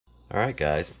All right,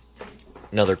 guys.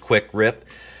 Another quick rip.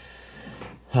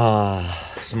 Some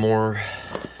more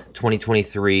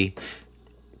 2023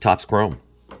 Topps Chrome.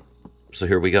 So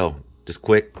here we go. Just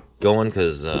quick going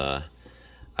because I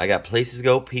got places to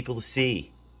go, people to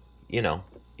see. You know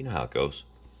how it goes.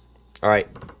 All right.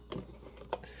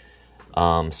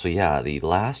 So yeah, the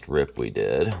last rip we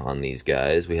did on these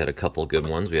guys, we had a couple good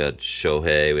ones. We had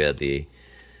Shohei. We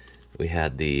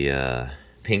had the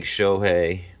pink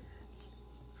Shohei,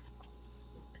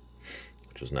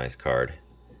 which was a nice card.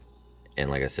 And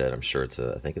like I said, I'm sure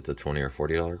I think it's a $20 or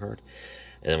 $40 card.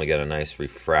 And then we got a nice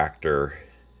refractor,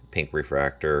 pink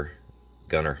refractor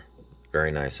gunner.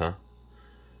 Very nice, huh?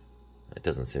 It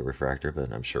doesn't say refractor,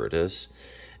 but I'm sure it is.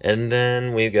 And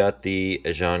then we've got the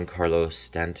Giancarlo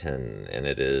Stanton, and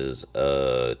it is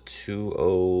a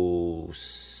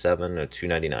 207 or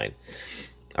 299.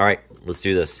 All right, let's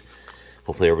do this.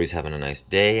 Hopefully everybody's having a nice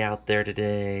day out there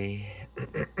today.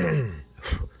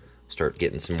 Start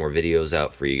getting some more videos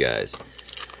out for you guys.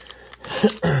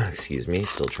 Excuse me,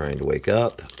 still trying to wake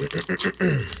up.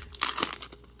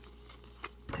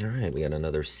 All right, we got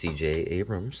another C.J.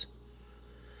 Abrams.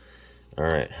 All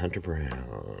right, Hunter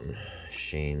Brown,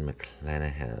 Shane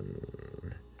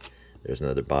McClanahan. There's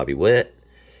another Bobby Witt.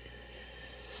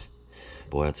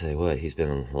 Boy, I'll tell you what, he's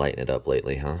been lighting it up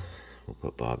lately, huh? We'll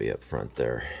put Bobby up front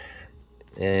there.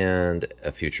 And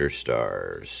a Future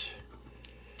Stars.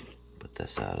 Put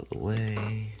this out of the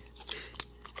way.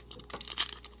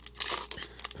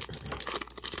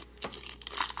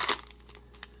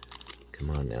 Come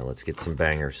on now, let's get some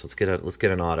bangers. Let's get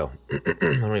an auto. I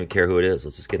don't even care who it is.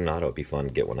 Let's just get an auto. It'd be fun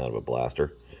to get one out of a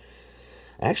blaster.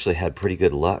 I actually had pretty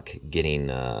good luck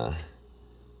getting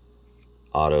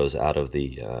autos out of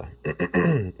the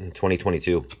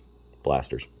 2022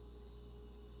 blasters.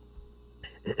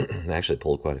 I actually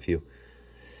pulled quite a few.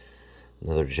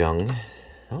 Another Jung.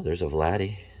 Oh, there's a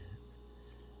Vladdy.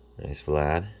 Nice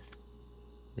Vlad.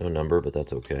 No number, but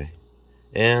that's okay.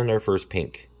 And our first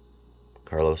pink,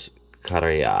 Carlos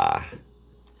Correa.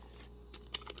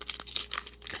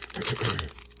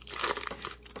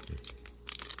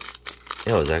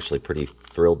 I was actually pretty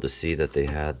thrilled to see that they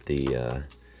had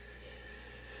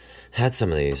had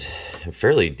some of these at a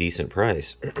fairly decent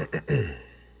price.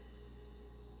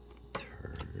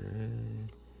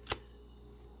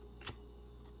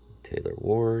 Taylor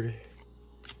Ward.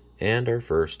 And our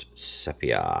first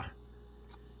Sepia,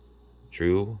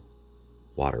 Drew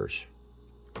Waters.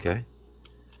 Okay.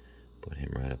 Put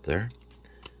him right up there.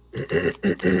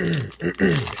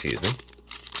 Excuse me.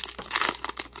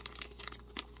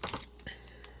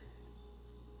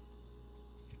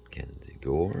 Kenzie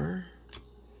Gore.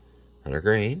 Hunter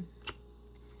Green.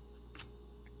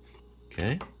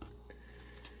 Okay.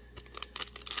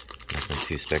 Nothing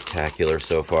too spectacular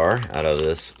so far out of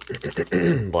this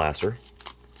blaster.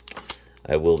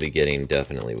 I will be getting,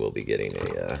 definitely will be getting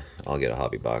a, I'll get a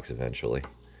hobby box eventually.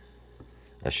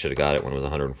 I should have got it when it was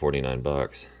 149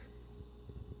 bucks.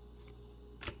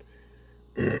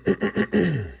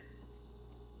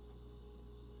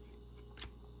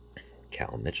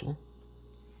 Cal Mitchell.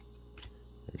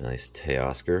 A nice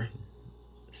Teoscar.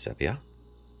 Sepia.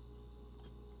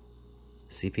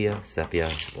 Sepia, Sepia,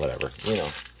 whatever.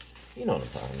 You know what I'm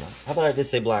talking about. How about I just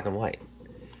say black and white?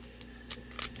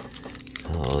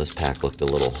 Oh, this pack looked a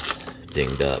little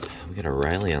dinged up. We got a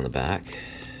Riley on the back.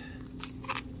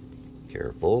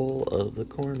 Careful of the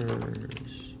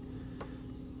corners.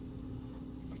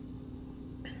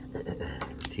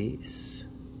 Ortiz.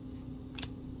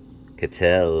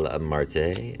 Ketel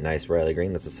Marte. Nice Riley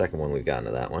Green. That's the second one we've gotten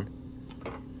to that one.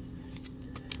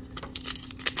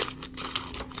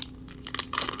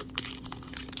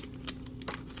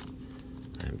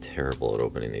 I'm terrible at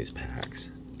opening these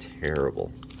packs.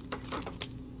 Terrible.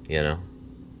 You know?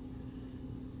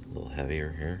 A little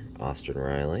heavier here. Austin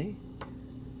Riley.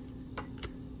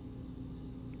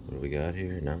 What do we got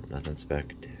here? No, nothing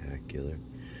spectacular.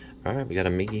 All right, we got a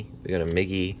Miggy. We got a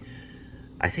Miggy.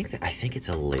 I think it's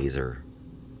a laser.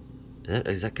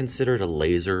 Is that considered a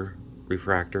laser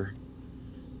refractor?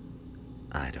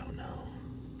 I don't know.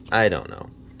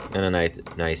 And a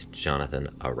nice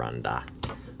Jonathan Aranda.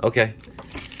 Okay,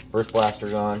 first blaster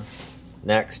gone.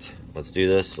 Next, let's do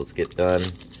this. Let's get done.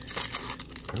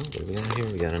 Oh, what do we got here?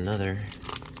 We got another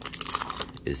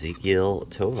Ezekiel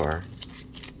Tovar.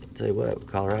 I'll tell you what,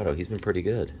 Colorado, he's been pretty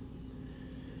good.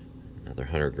 Another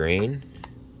Hunter Green,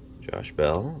 Josh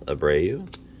Bell, Abreu,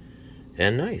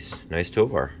 and nice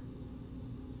Tovar.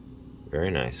 Very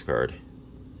nice card.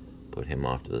 Put him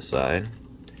off to the side.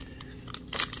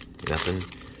 Nothing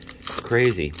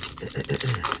crazy.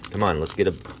 Come on, let's get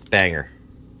a banger.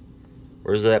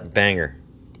 Where's that banger?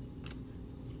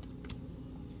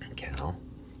 Cal.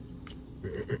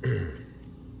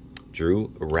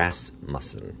 Drew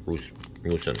Rasmussen.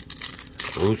 Roosman.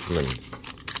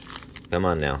 Come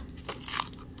on now.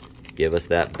 Give us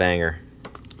that banger.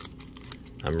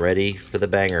 I'm ready for the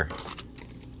banger.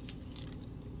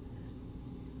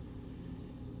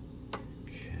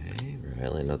 Okay,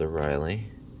 Riley, another Riley.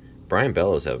 Brian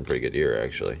Bellows having a pretty good year,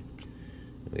 actually.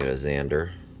 We got a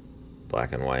Xander.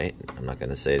 Black and white. I'm not going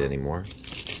to say it anymore.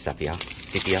 Sepia.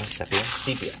 Sepia.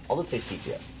 I'll just say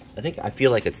sepia. I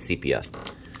feel like it's sepia. I'm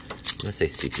going to say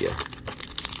sepia.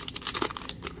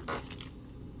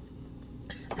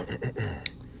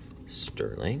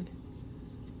 Sterling.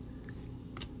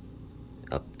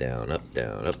 Up, down, up,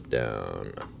 down, up,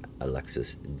 down.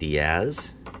 Alexis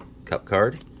Diaz. Cup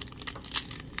card.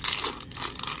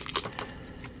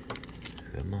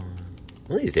 Come on.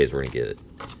 One of these days we're going to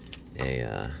get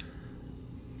a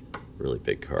really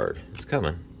big card. It's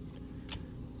coming.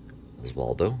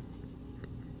 Oswaldo.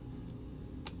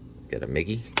 Got a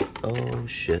Miggy. Oh,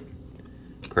 shit.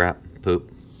 Crap.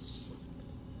 Poop.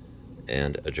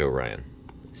 And a Joe Ryan.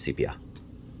 Sepia.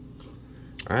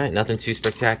 Alright, nothing too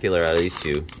spectacular out of these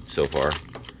two so far.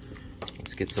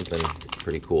 Let's get something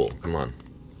pretty cool. Come on.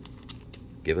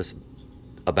 Give us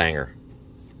a banger.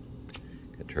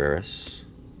 Contreras.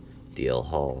 DL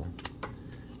Hall.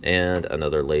 And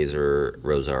another Laser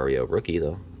Rosario rookie,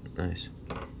 though. Nice.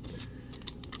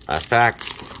 Fact.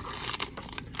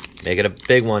 Make it a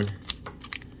big one.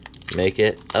 Make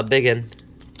it a biggin.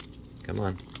 Come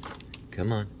on.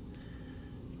 Come on.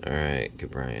 Alright,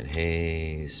 good Brian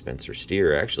Hayes. Spencer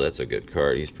Steer. Actually, that's a good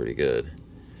card. He's pretty good.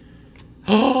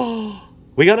 Oh!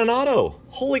 We got an auto!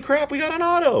 Holy crap, we got an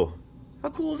auto! How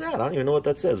cool is that? I don't even know what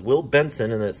that says. Will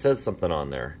Benson, and it says something on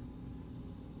there.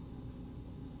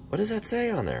 What does that say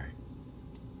on there?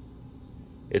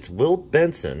 It's Will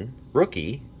Benson,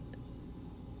 rookie.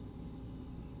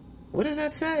 What does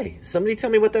that say? Somebody tell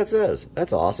me what that says.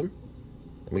 That's awesome.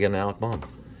 And we got an Alec Bohm.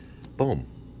 Boom.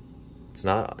 It's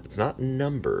not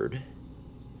numbered.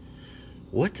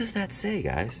 What does that say,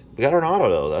 guys? We got an auto,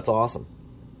 though. That's awesome.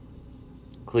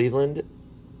 Cleveland.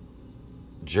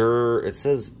 It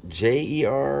says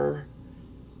J-E-R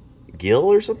Gill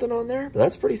or something on there. But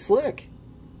that's pretty slick.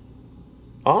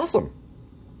 Awesome.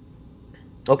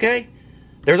 Okay.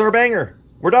 There's our banger.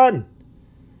 We're done.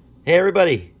 Hey,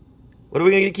 everybody. What are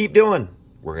we going to keep doing?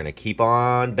 We're going to keep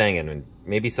on banging. And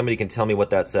maybe somebody can tell me what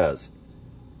that says.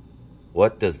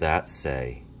 What does that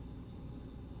say?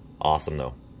 Awesome,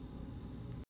 though.